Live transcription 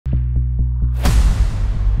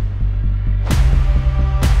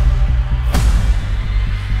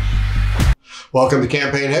Welcome to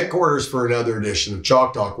campaign headquarters for another edition of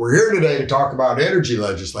Chalk Talk. We're here today to talk about energy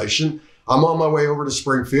legislation. I'm on my way over to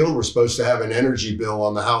Springfield. We're supposed to have an energy bill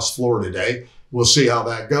on the House floor today. We'll see how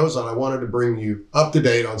that goes, and I wanted to bring you up to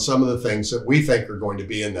date on some of the things that we think are going to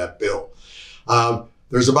be in that bill.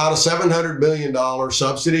 There's about a $700 million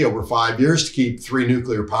subsidy over 5 years to keep 3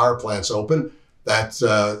 nuclear power plants open. That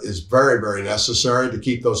is very, very necessary to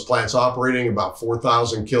keep those plants operating, about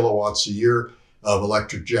 4,000 kilowatts a year of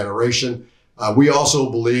electric generation. We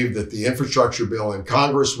also believe that the infrastructure bill in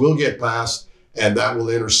Congress will get passed, and that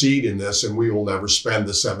will intercede in this, and we will never spend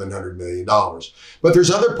the $700 million. But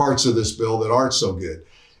there's other parts of this bill that aren't so good,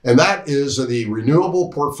 and that is the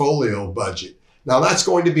renewable portfolio budget. Now, that's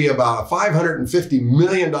going to be about a $550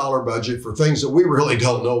 million budget for things that we really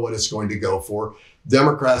don't know what it's going to go for.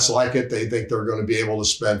 Democrats like it. They think they're going to be able to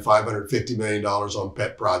spend $550 million on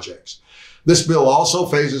pet projects. This bill also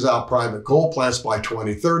phases out private coal plants by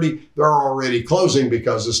 2030. They're already closing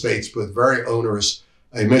because the states put very onerous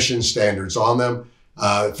emission standards on them.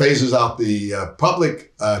 It phases out the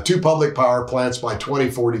two public power plants by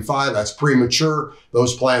 2045. That's premature.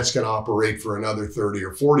 Those plants can operate for another 30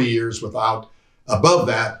 or 40 years above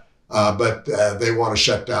that, but they want to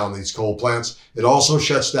shut down these coal plants. It also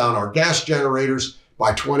shuts down our gas generators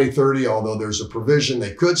by 2030, although there's a provision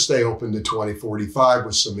they could stay open to 2045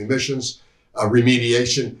 with some emissions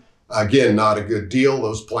remediation. Again, not a good deal.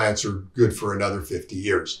 Those plants are good for another 50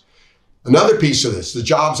 years. Another piece of this, the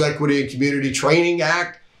Jobs, Equity, and Community Training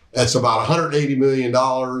Act, that's about $180 million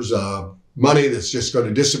of money that's just going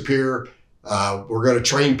to disappear. We're going to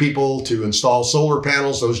train people to install solar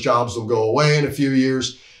panels. Those jobs will go away in a few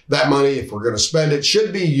years. That money, if we're going to spend it,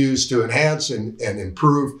 should be used to enhance and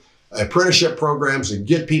improve apprenticeship programs and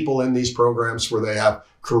get people in these programs where they have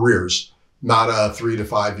careers, not a 3 to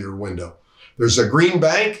 5 year window. There's a green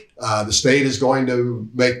bank. The state is going to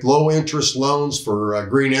make low interest loans for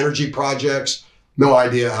green energy projects. No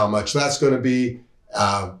idea how much that's going to be.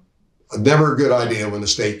 Never a good idea when the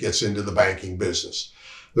state gets into the banking business.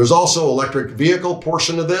 There's also electric vehicle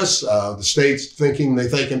portion of this. The state's thinking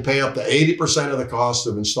they can pay up to 80% of the cost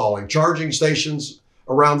of installing charging stations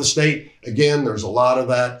around the state. Again, there's a lot of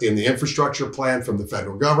that in the infrastructure plan from the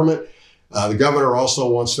federal government. The governor also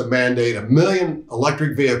wants to mandate 1 million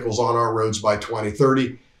electric vehicles on our roads by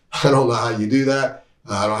 2030. I don't know how you do that.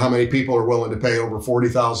 I don't know how many people are willing to pay over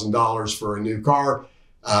 $40,000 for a new car.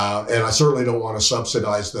 And I certainly don't want to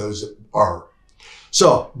subsidize those that are.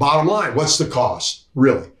 So bottom line, what's the cost,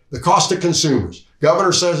 really? The cost to consumers.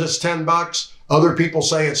 Governor says it's $10. Other people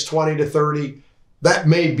say it's 20 to 30. That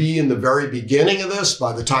may be in the very beginning of this.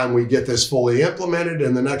 By the time we get this fully implemented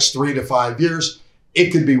in the next 3 to 5 years,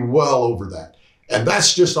 it could be well over that. And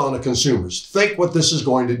that's just on the consumers. Think what this is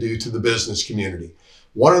going to do to the business community.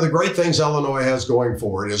 One of the great things Illinois has going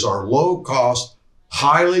for it is our low cost,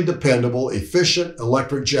 highly dependable, efficient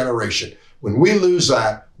electric generation. When we lose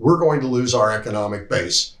that, we're going to lose our economic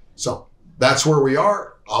base. So that's where we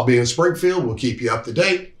are. I'll be in Springfield. We'll keep you up to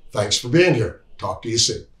date. Thanks for being here. Talk to you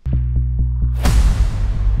soon.